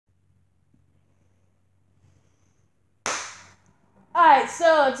Alright,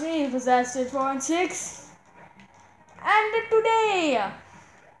 so it's me, Possessed416, and today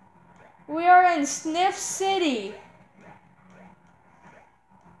we are in Snif City.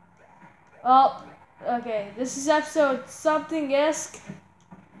 Well, okay, this is episode something-esque.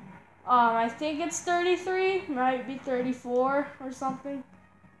 I think it's 33, might be 34 or something.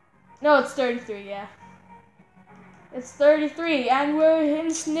 No, it's 33, yeah. It's 33, and we're in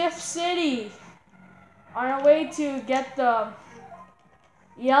Snif City on our way to get the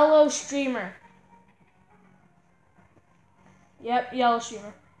yellow streamer. Yep, yellow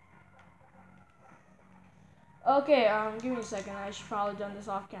streamer. Okay, give me a second. I should probably done this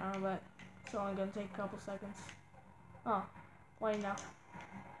off camera, but it's only gonna take a couple seconds. Oh, wait now.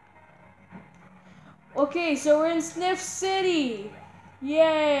 Okay, so we're in Snif City.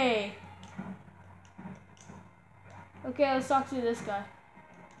 Yay! Okay, let's talk to this guy.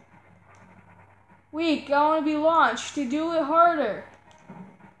 Weak, I want to be launched. To do it harder.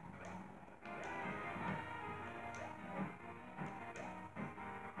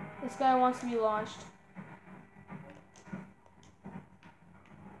 This guy wants to be launched.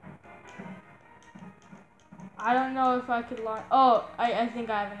 I don't know if I could launch. Oh, I think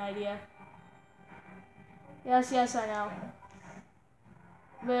I have an idea. Yes, I know.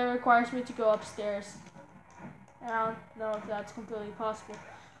 But it requires me to go upstairs. I don't know if that's completely possible.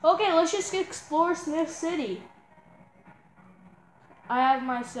 Okay, let's just explore Snif City. I have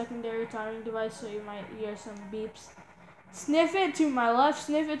my secondary timing device, so you might hear some beeps. Sniff it to my left,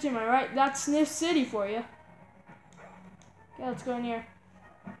 sniff it to my right. That's Snif City for you. Okay, let's go in here.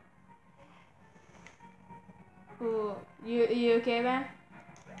 Ooh, you okay, man?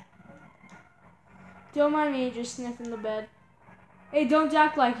 Don't mind me just sniffing the bed. Hey, don't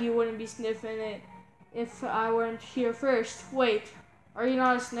act like you wouldn't be sniffing it if I weren't here first. Wait, are you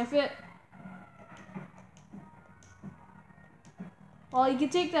not a Snifit? Well, you can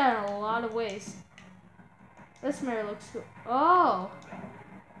take that in a lot of ways. This mirror looks cool. Oh.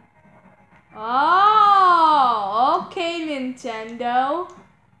 Oh, okay, Nintendo.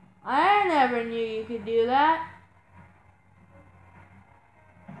 I never knew you could do that.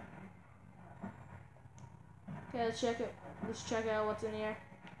 Okay, let's check it. Let's check out what's in here.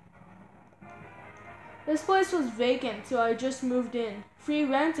 This place was vacant, so I just moved in. Free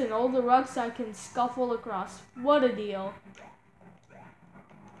rent and all the rugs I can scuffle across. What a deal.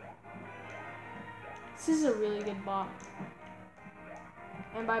 This is a really good bop.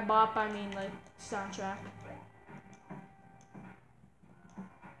 And by bop, I mean like soundtrack.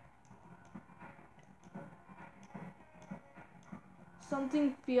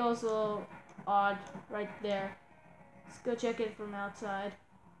 Something feels a little odd right there. Let's go check it from outside.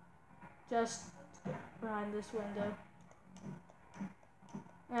 Just behind this window.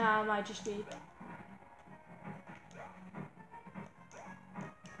 Yeah, it might just be.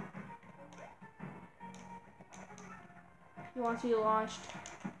 You want to be launched.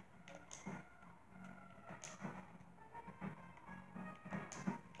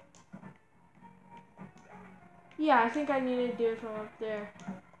 Yeah, I think I need to do it from up there.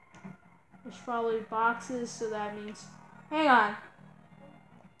 There's probably boxes, so that means... Hang on.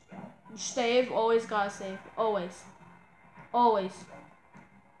 Save, always gotta save. Always. Always.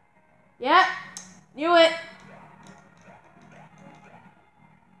 Yep. Knew it.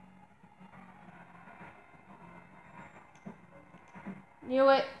 Knew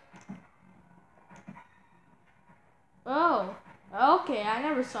it. Oh. Okay, I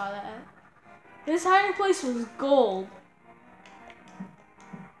never saw that. This hiding place was gold.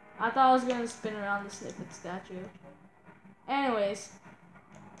 I thought I was gonna spin around the Snifit statue. Anyways.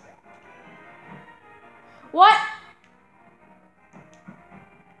 What?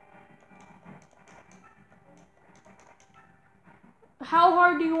 How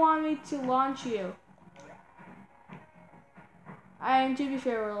hard do you want me to launch you? And to be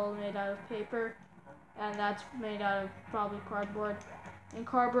fair, we're all made out of paper. And that's made out of probably cardboard. And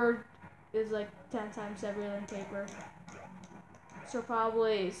cardboard is like 10 times heavier than paper. So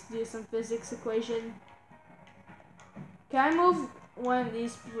probably do some physics equation. Can I move one of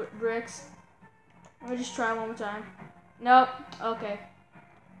these bricks? Let me just try one more time. Nope. Okay.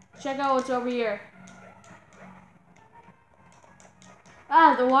 Check out what's over here.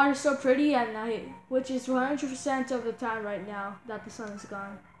 Ah, the water's so pretty at night, which is 100% of the time right now that the sun is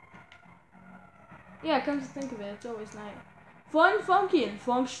gone. Yeah, come to think of it, it's always night. Fun, funky, and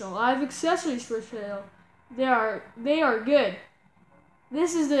functional. I have accessories for sale. They are good.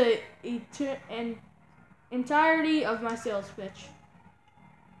 This is the entirety of my sales pitch.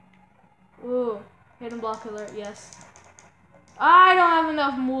 Ooh, hidden block alert, yes. I don't have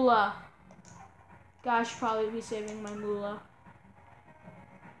enough moolah. Gosh, probably be saving my moolah.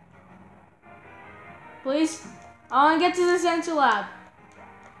 Please. I want to get to the sensor lab.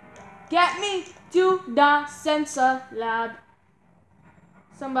 Get me to the sensor lab.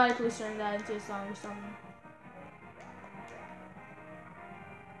 Somebody please turn that into a song or something.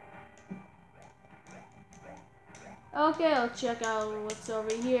 Okay, let's check out what's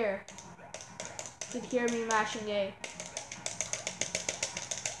over here. You can hear me mashing A.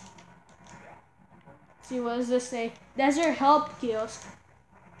 See, what does this say? Desert Help Kiosk.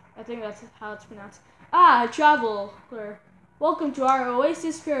 I think that's how it's pronounced. Ah, a traveler. Welcome to our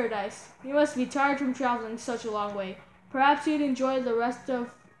oasis paradise. You must be tired from traveling such a long way. Perhaps you'd enjoy the rest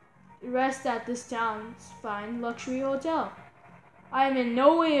at this town's fine luxury hotel. I am in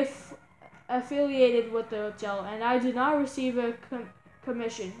no way affiliated with the hotel, and I did not receive a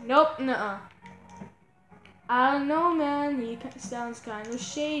commission. Nope, nuh-uh. I don't know, man. He sounds kind of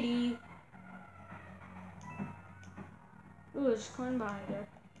shady. Ooh, there's a coin behind there.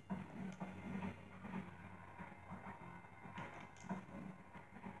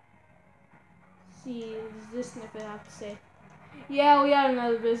 See, what does this Snifit have to say? Yeah, we had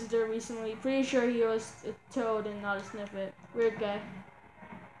another visitor recently. Pretty sure he was a toad and not a Snifit. Weird guy.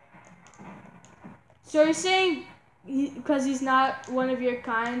 So you're saying because he's not one of your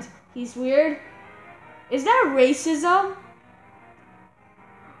kind, he's weird? Is that racism?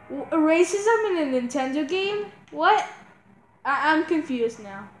 Racism in a Nintendo game? What? I'm confused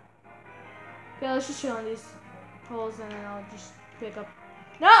now. Okay, let's just chill in these holes and then I'll just pick up.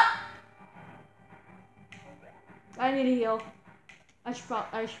 No! I need a heal. I should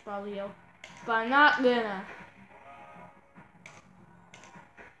probably heal. But I'm not gonna.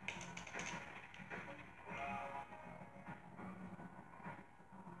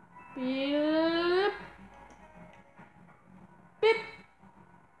 Beep. Beep.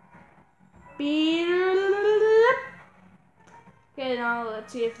 Beep. Okay, now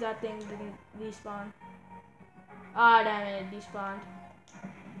let's see if that thing didn't despawn. Ah, damn it, it despawned.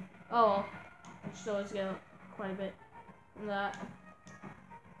 Oh well. I should always get quite a bit from that.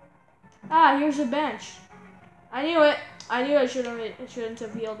 Ah, here's a bench. I knew it. I knew I shouldn't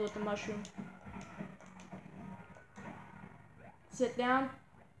have healed with the mushroom. Sit down.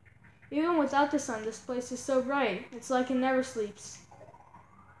 Even without the sun, this place is so bright. It's like it never sleeps.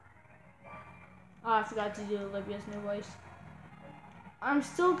 Oh, I forgot to do Olivia's new voice. I'm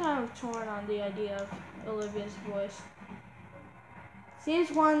still kind of torn on the idea of Olivia's voice.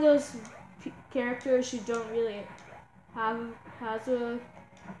 Seems one of those characters who don't really has a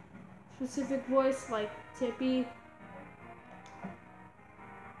specific voice, like Tippy.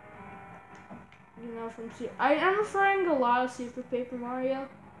 You know, from I'm referring a lot of Super Paper Mario,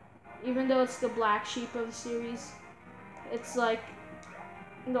 even though it's the black sheep of the series. It's like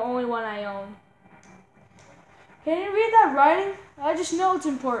the only one I own. Can you read that writing? I just know it's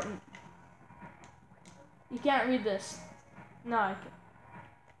important. You can't read this. No, I can't.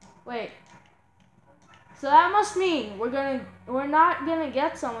 Wait. So that must mean we're not gonna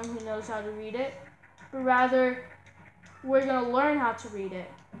get someone who knows how to read it, but rather we're gonna learn how to read it.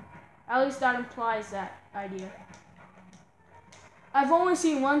 At least that implies that idea. I've only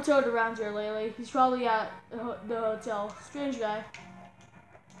seen one toad around here lately. He's probably at the hotel. Strange guy.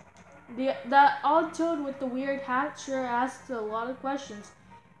 That odd toad with the weird hat sure asks a lot of questions.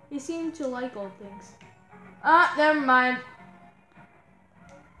 He seemed to like old things. Ah, never mind.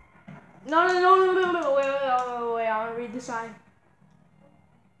 No, wait, I want to read the sign.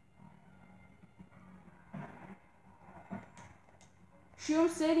 Shroom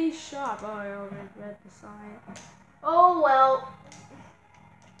City Shop. Oh, I already read the sign. Oh, well.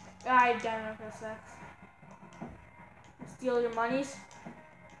 I damn it for sex. Steal your monies.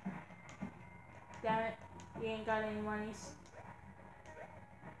 Damn it. You ain't got any monies.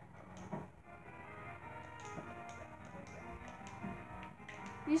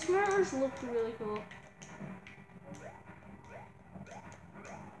 These mirrors look really cool.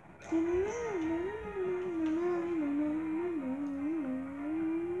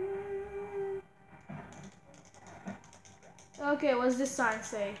 Okay, what does this sign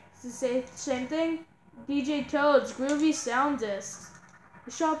say? Does it say the same thing? DJ Toad's Groovy Sound Discs.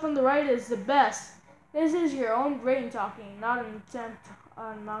 The shop on the right is the best. This is your own brain talking, not an attempt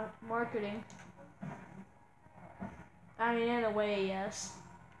on marketing. I mean, in a way, yes.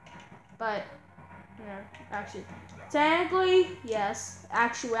 But, you know, actually, technically, yes.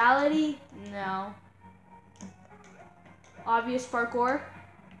 Actuality, no. Obvious parkour.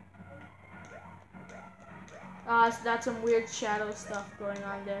 So that's some weird shadow stuff going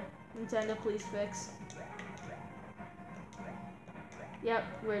on there. Nintendo, please fix. Yep,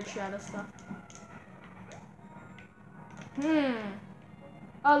 weird shadow stuff.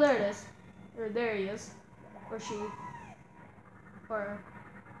 Oh, there it is. Or there he is. Or she. Or.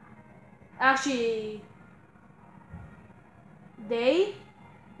 Actually. They?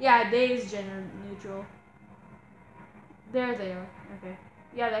 Yeah, they is gender neutral. There they are. Okay.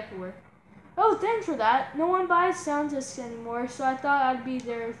 Yeah, that could work. Oh, thanks for that. No one buys sound discs anymore, so I thought I'd be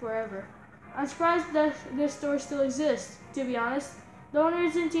there forever. I'm surprised that this store still exists, to be honest. The owner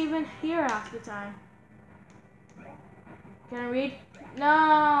isn't even here half the time. Can I read? No,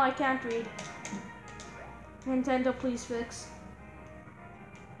 I can't read. Nintendo, please fix.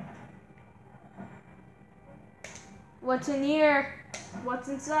 What's in here? What's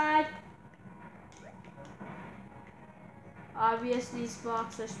inside? Obviously, these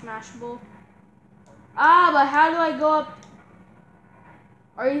boxes are smashable. Ah, but how do I go up?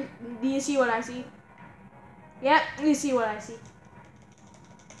 Do you see what I see? Yep, you see what I see.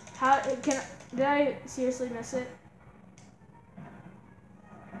 Did I seriously miss it?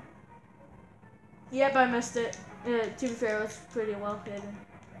 Yep, I missed it. To be fair, it was pretty well hidden.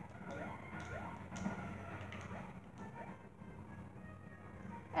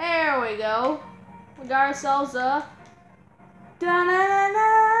 There we go. We got ourselves a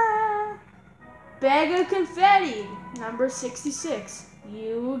da-na-na-na bag of confetti, number 66.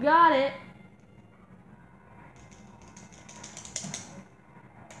 You got it.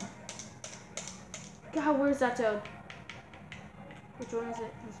 God, where's that toad? Which one is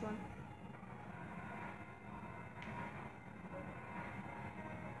it? This one.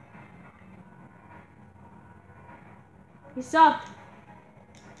 He's up.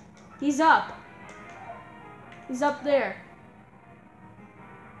 He's up. He's up there.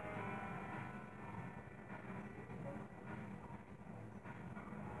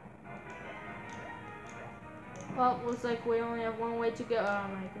 Well, looks like we only have one way to go. Oh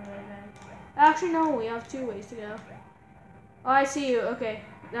my god. Actually, no, we have 2 ways to go. Oh, I see you. Okay.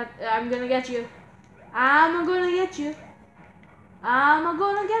 I'm gonna get you. I'm gonna get you. I'm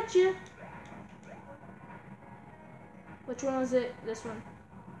gonna get you. Which one was it? This one.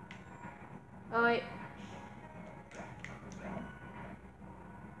 Oh, wait.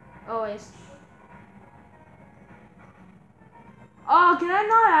 Oh, wait. Oh, can I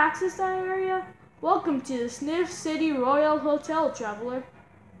not access that area? Welcome to the Snif City Royal Hotel, traveler.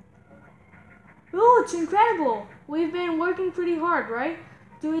 Ooh, it's incredible. We've been working pretty hard, right?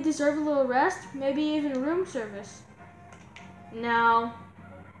 Do we deserve a little rest? Maybe even room service? No.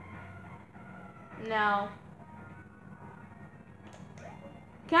 No.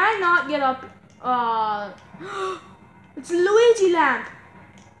 Can I not get up? It's a Luigi lamp.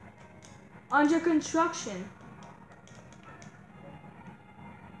 Under construction.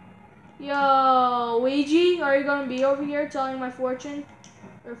 Yo, Luigi, are you gonna be over here telling my fortune?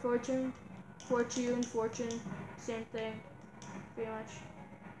 Or fortune, same thing, pretty much.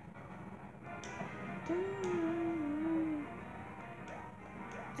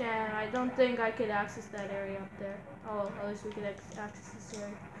 Damn, I don't think I could access that area up there. Oh, at least we could access this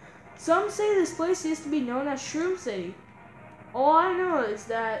area. Some say this place used to be known as Shroom City. All I know is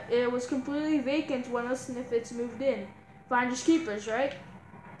that it was completely vacant when us Snifits moved in. Finders keepers, right?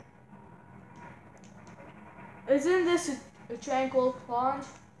 Isn't this a tranquil pond?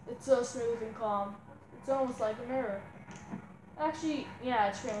 It's so smooth and calm. It's almost like a mirror. Actually, yeah,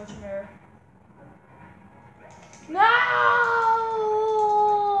 it's pretty much a mirror. No!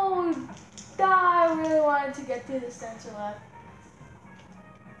 I really wanted to get to the sensor lab.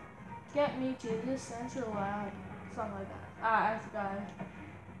 Get me to the sensor lab. Something like that. I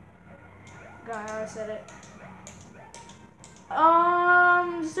forgot how I said it.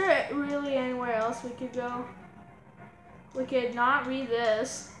 Is there really anywhere else we could go? We could not read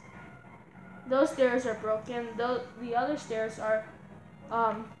this. Those stairs are broken. The other stairs are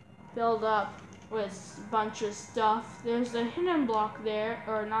filled up with a bunch of stuff. There's a hidden block there,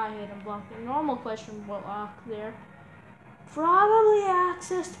 or not a hidden block, a normal question block there. Probably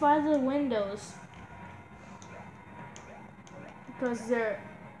accessed by the windows. Because they're,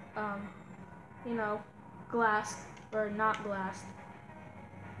 you know, glassed, or not glassed.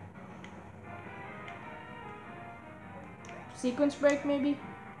 Sequence break, maybe?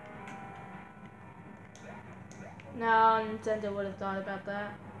 No, Nintendo would have thought about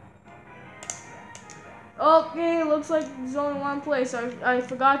that. Okay, looks like there's only one place. I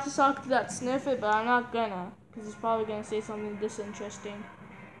forgot to talk to that Snifit, but I'm not gonna. Because he's probably gonna say something disinteresting.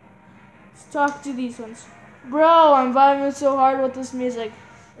 Let's talk to these ones. Bro, I'm vibing so hard with this music.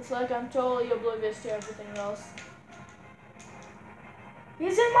 It's like I'm totally oblivious to everything else.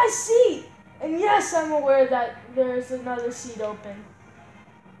 He's in my seat! And yes, I'm aware that there's another seat open.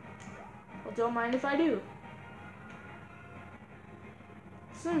 Well, don't mind if I do.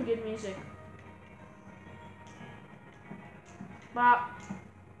 Some good music. Bop.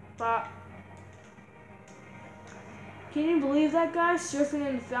 Bop. Can you believe that guy surfing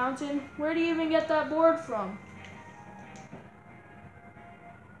in the fountain? Where do you even get that board from?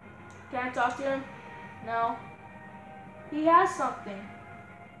 Can I talk to him? No. He has something.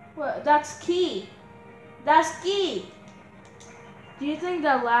 What? That's key. That's key. Do you think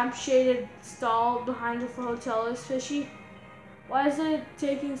that lampshaded stall behind the hotel is fishy? Why is it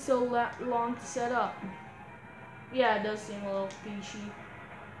taking so long to set up? Yeah, it does seem a little fishy.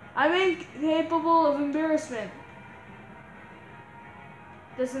 I'm incapable of embarrassment.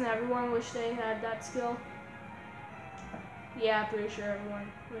 Doesn't everyone wish they had that skill? Yeah, pretty sure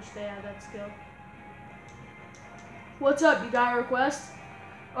everyone wish they had that skill. What's up? You got a request?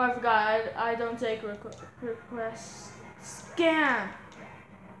 Oh, I forgot. I don't take requests. Scam!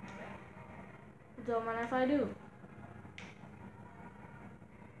 Don't mind if I do.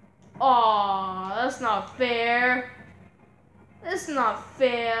 Aw, that's not fair. That's not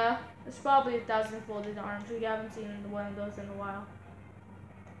fair. It's probably 1,000 folded arms. We haven't seen one of those in a while.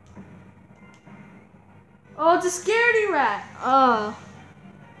 Oh, it's a scaredy rat.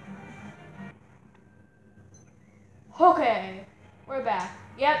 Okay, we're back.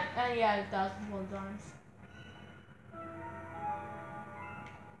 Yep, and he had 1,000 folded arms.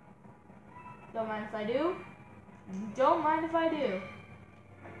 Don't mind if I do. Don't mind if I do.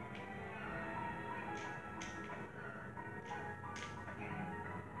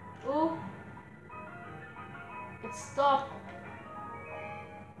 Ooh. It stopped.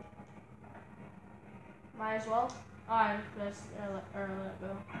 Might as well. Alright, let's let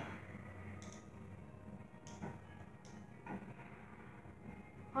go.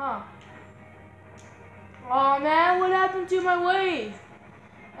 Huh. Oh man, what happened to my wave?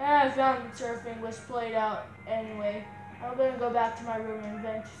 I found surfing was played out anyway. I'm gonna go back to my room and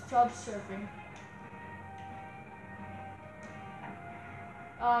invent sub surfing.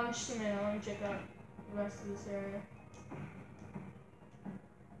 Just a minute, let me check out the rest of this area.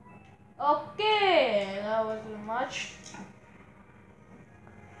 Okay, that wasn't much.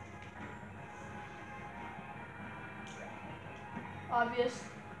 Obvious.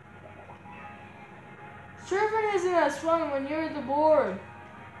 Surfing isn't as fun when you're at the board.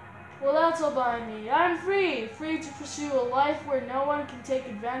 Well, that's all by me. I'm free to pursue a life where no one can take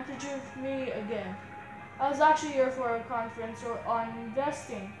advantage of me again. I was actually here for a conference on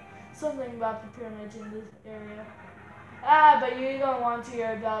investing. Something about the pyramids in this area. But you don't want to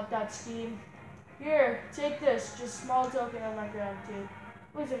hear about that scheme. Here, take this. Just a small token of my gratitude.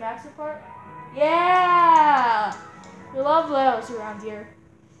 Was it Max apart? Yeah! We love Legos around here.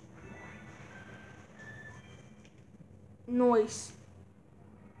 Noise.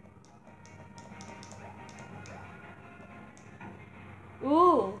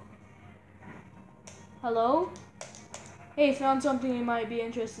 Ooh. Hello? Hey, found something you might be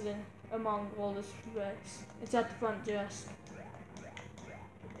interested in among all this specs. It's at the front desk.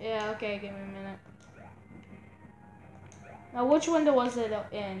 Yeah, okay, give me a minute. Now, which window was it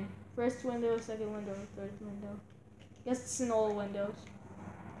in? First window, second window, third window? Guess it's in all windows.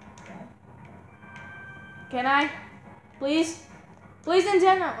 Can I? Please? Please,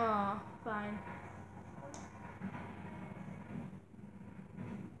 antenna! Oh, fine.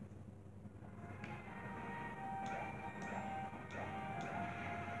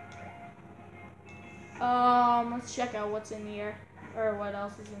 Let's check out what's in here. Or what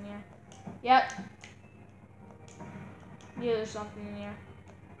else is in here. Yep. Yeah, there's something in here.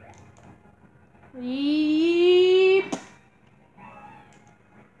 Yeep.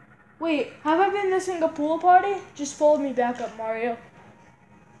 Wait, have I been missing a pool party? Just fold me back up, Mario.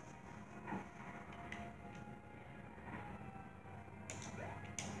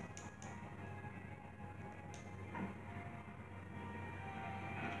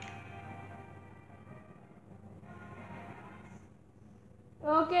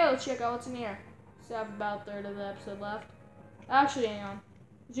 Okay, let's check out what's in here. So I have about a third of the episode left. Actually, hang on.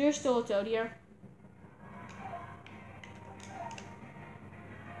 Is there still a toad here?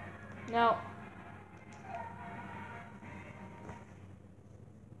 No.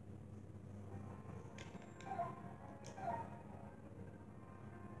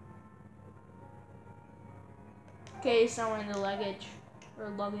 Okay, he's somewhere in the luggage. Or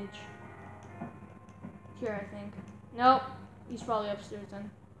luggage. Here, I think. Nope. He's probably upstairs then.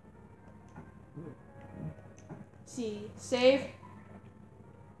 See. Save.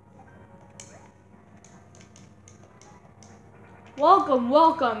 Welcome,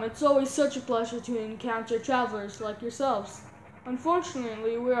 welcome. It's always such a pleasure to encounter travelers like yourselves.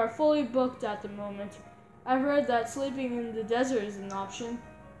 Unfortunately, we are fully booked at the moment. I've heard that sleeping in the desert is an option.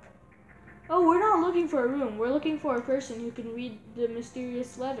 Oh, we're not looking for a room. We're looking for a person who can read the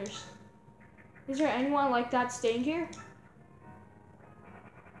mysterious letters. Is there anyone like that staying here?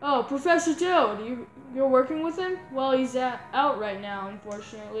 Oh, Professor Toad, you're working with him? Well, he's out right now,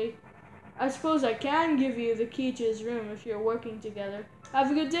 unfortunately. I suppose I can give you the key to his room if you're working together.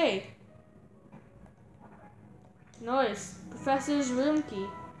 Have a good day. Nice. Professor's room key.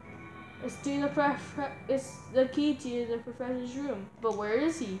 It's the key to the professor's room. But where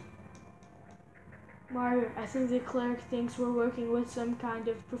is he? Mario, I think the cleric thinks we're working with some kind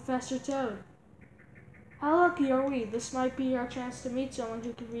of Professor Toad. How lucky are we? This might be our chance to meet someone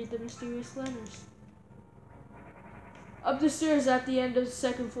who can read the mysterious letters. Up the stairs at the end of the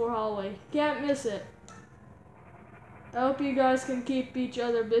second floor hallway. Can't miss it. I hope you guys can keep each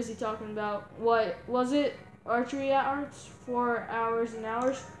other busy talking about, what was it? Archery arts for hours and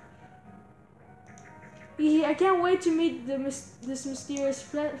hours. I can't wait to meet this mysterious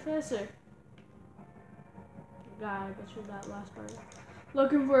professor. God, I butchered that last part.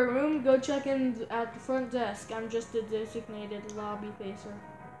 Looking for a room? Go check in at the front desk. I'm just a designated lobby facer.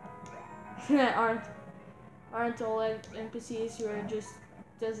 aren't all NPCs who are just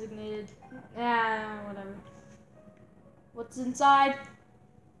designated? Whatever. What's inside?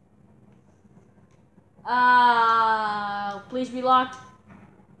 Please be locked.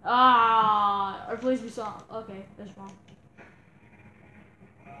 Or please be solved. Okay, that's wrong.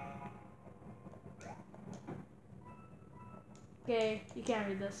 Okay, you can't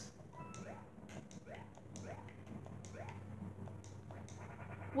read this.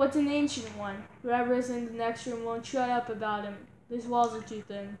 What's an ancient one? Whoever's in the next room won't shut up about him. These walls are too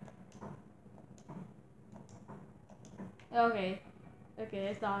thin. Okay.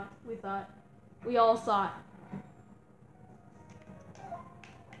 Okay, we all thought.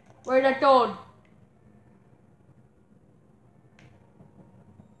 Where'd that Toad?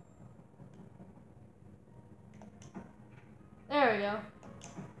 There we go.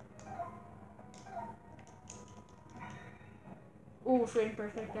 Ooh, frame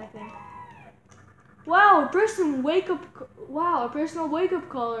perfect, I think. Wow, a personal wake-up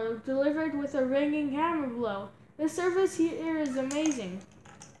caller delivered with a ringing hammer blow. The service here is amazing.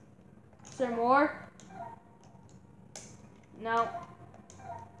 Is there more? No.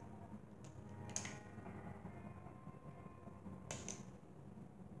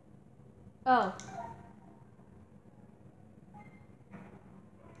 Oh.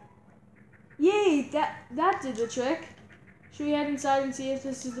 Yay, that did the trick. Should we head inside and see if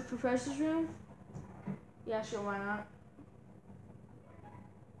this is the professor's room? Yeah, sure, why not?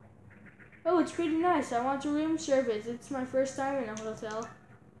 Oh, it's pretty nice. I want a room service. It's my first time in a hotel.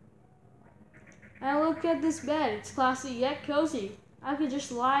 And look at this bed. It's classy yet cozy. I could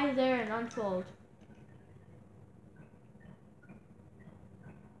just lie there and unfold.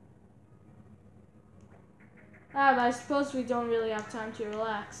 But I suppose we don't really have time to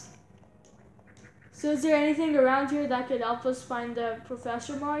relax. So is there anything around here that could help us find the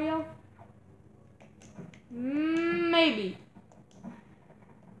Professor, Mario? Maybe.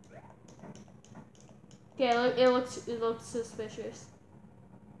 Okay, it looks suspicious.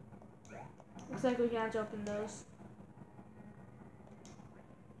 Looks like we can't open those.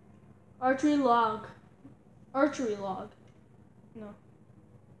 Archery log. No.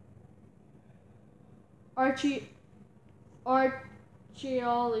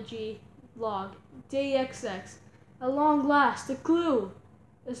 Archaeology log. Day XX. At long last, a clue!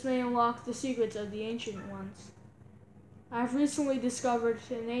 This may unlock the secrets of the ancient ones. I have recently discovered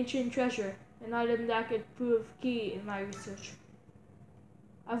an ancient treasure, an item that could prove key in my research.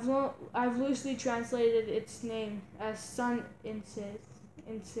 I've loosely translated its name as sun incense,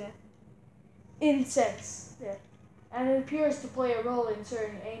 yeah, and it appears to play a role in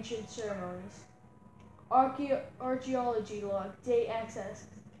certain ancient ceremonies. Archaeology log, day XX.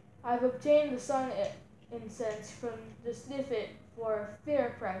 I've obtained the sun incense from the Snifit for a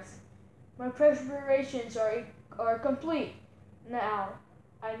fair price. My preparations are complete.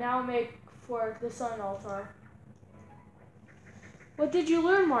 I now make for the sun altar. What did you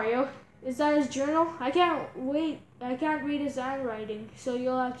learn, Mario? Is that his journal? I can't read his handwriting, so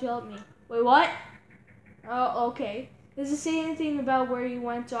you'll have to help me. Wait, what? Oh, okay. Does it say anything about where he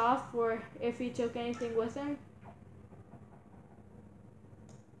went off, or if he took anything with him?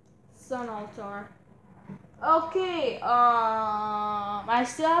 Sun altar. Okay, I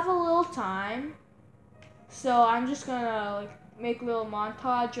still have a little time, so I'm just gonna make a little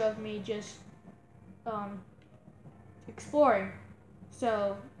montage of me just exploring.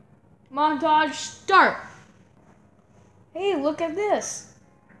 So, montage start. Hey, look at this.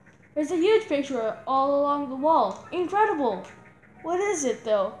 There's a huge picture all along the wall. Incredible. What is it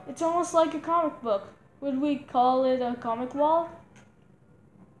though? It's almost like a comic book. Would we call it a comic wall?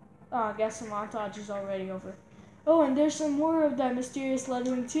 Oh, I guess the montage is already over. Oh, and there's some more of that mysterious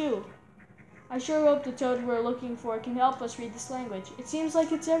lettering too. I sure hope the toad we're looking for can help us read this language. It seems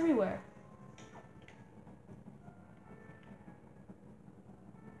like it's everywhere.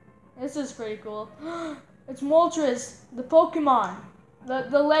 This is pretty cool. It's Moltres, the Pokemon.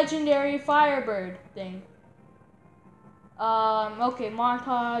 The legendary Firebird thing. Okay,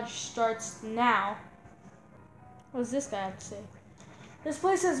 montage starts now. What does this guy have to say? This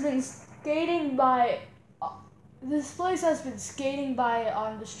place has been skating by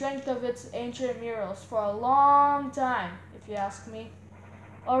on the strength of its ancient murals for a long time, if you ask me.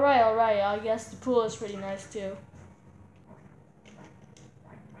 Alright, I guess the pool is pretty nice too.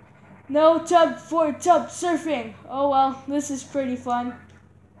 No tub for tub surfing. Oh well, this is pretty fun.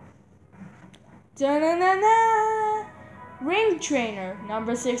 Da-na-na-na! Ring trainer,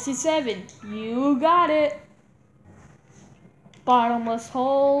 number 67. You got it. Bottomless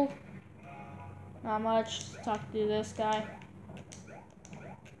hole. Not much. Talk to this guy.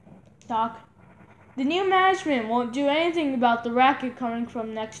 Talk. The new management won't do anything about the racket coming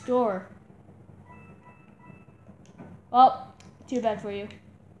from next door. Well, too bad for you.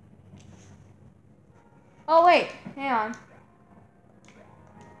 Oh wait, hang on.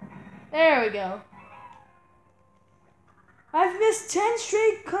 There we go. I've missed 10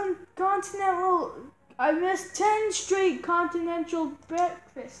 straight continental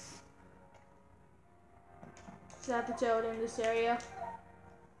breakfasts. Is that the toad in this area?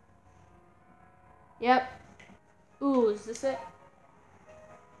 Yep. Ooh, is this it?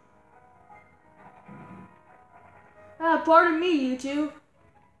 Pardon me, you two.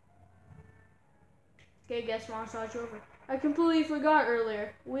 Okay, guess montage over. I completely forgot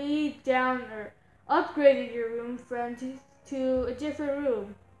earlier. We upgraded your room friend to a different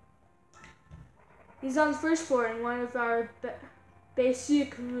room. He's on the first floor in one of our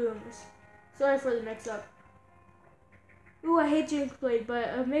basic rooms. Sorry for the mix-up. Ooh, I hate to complain, but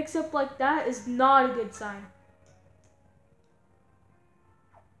a mix-up like that is not a good sign.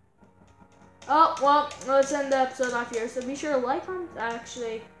 Oh, well, let's end the episode off here. So be sure to like, comment,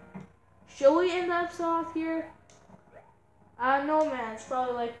 actually. Should we end the episode off here? I don't know, man. It's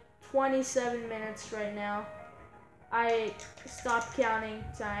probably like 27 minutes right now. I stopped counting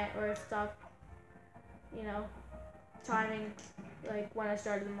time, or stopped, timing, like when I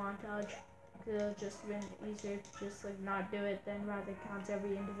started the montage. Because it would just been easier to just like not do it than rather count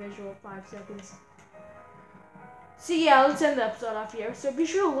every individual 5 seconds. So yeah, let's end the episode off here. So be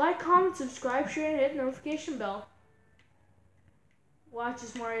sure to like, comment, subscribe, share, and hit the notification bell. Watch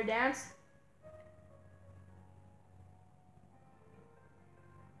this Mario dance.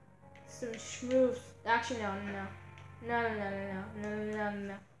 Some schmoofs. Actually, no.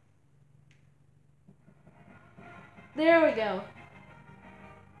 There we go.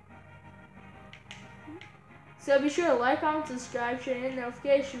 So be sure to like, comment, subscribe, share, and hit the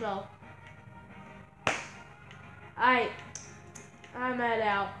notification bell. I'm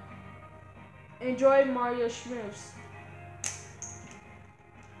out. Enjoy Mario Schmoofs.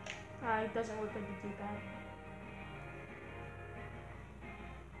 It doesn't work like the D-pad.